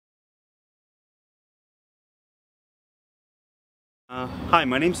Hi,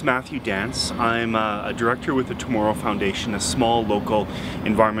 my name's Matthew Dance. I'm a director with the Tomorrow Foundation, a small local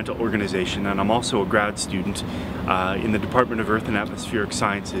environmental organization, and I'm also a grad student in the Department of Earth and Atmospheric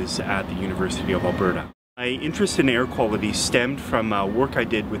Sciences at the University of Alberta. My interest in air quality stemmed from work I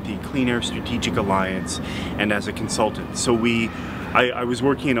did with the Clean Air Strategic Alliance and as a consultant. So I was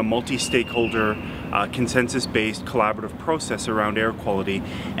working in a multi-stakeholder, consensus-based collaborative process around air quality,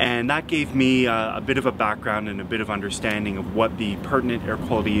 and that gave me a bit of a background and a bit of understanding of what the pertinent air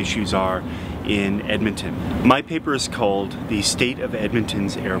quality issues are in Edmonton. My paper is called The State of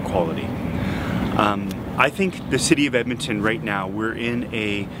Edmonton's Air Quality. I think the city of Edmonton right now, we're in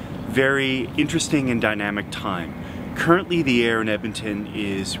a very interesting and dynamic time. Currently the air in Edmonton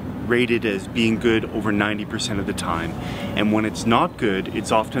is rated as being good over 90% of the time, and when it's not good,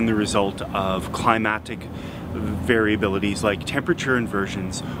 it's often the result of climatic variabilities like temperature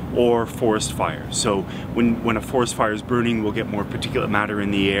inversions or forest fires. So when a forest fire is burning, we'll get more particulate matter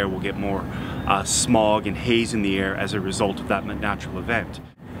in the air, we'll get more smog and haze in the air as a result of that natural event.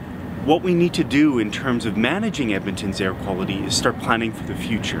 What we need to do in terms of managing Edmonton's air quality is start planning for the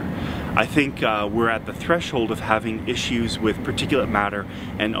future. I think we're at the threshold of having issues with particulate matter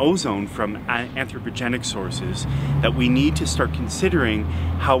and ozone from anthropogenic sources that we need to start considering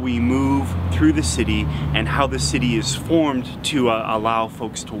how we move through the city and how the city is formed to allow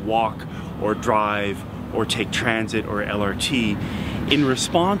folks to walk or drive or take transit or LRT in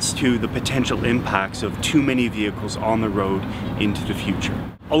response to the potential impacts of too many vehicles on the road into the future.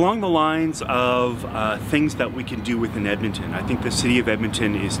 Along the lines of things that we can do within Edmonton, I think the City of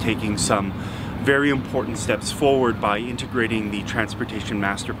Edmonton is taking some very important steps forward by integrating the Transportation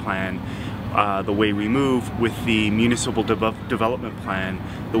Master Plan, the way we move, with the Municipal Development Plan,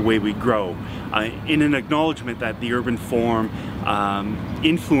 the way we grow, in an acknowledgement that the urban form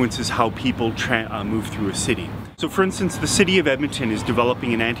influences how people move through a city. So for instance, the City of Edmonton is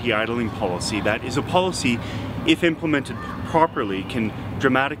developing an anti-idling policy that is a policy, if implemented properly, can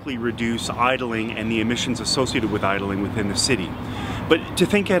dramatically reduce idling and the emissions associated with idling within the city. But to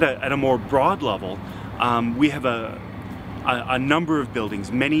think at a more broad level, we have a number of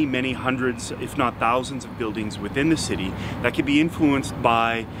buildings, many hundreds, if not thousands of buildings within the city that can be influenced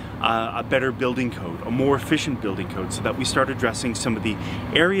by a better building code, a more efficient building code, so that we start addressing some of the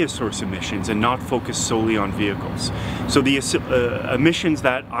area source emissions and not focus solely on vehicles. So the emissions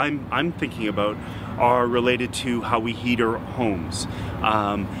that I'm thinking about are related to how we heat our homes,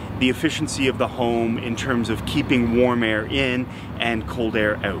 the efficiency of the home in terms of keeping warm air in and cold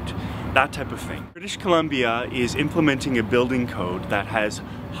air out. That type of thing. British Columbia is implementing a building code that has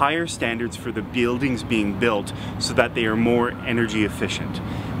higher standards for the buildings being built so that they are more energy efficient.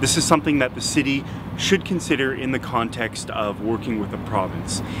 This is something that the city should consider in the context of working with the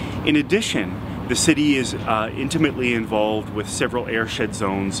province. In addition, the city is intimately involved with several airshed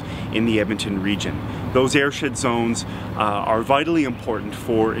zones in the Edmonton region. Those airshed zones are vitally important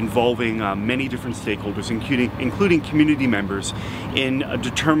for involving many different stakeholders, including community members, in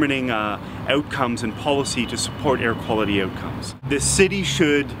determining outcomes and policy to support air quality outcomes. The city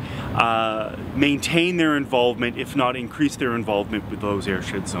should maintain their involvement, if not increase their involvement with those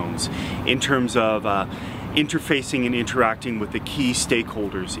airshed zones in terms of interfacing and interacting with the key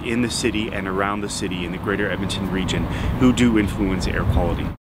stakeholders in the city and around the city in the greater Edmonton region who do influence air quality.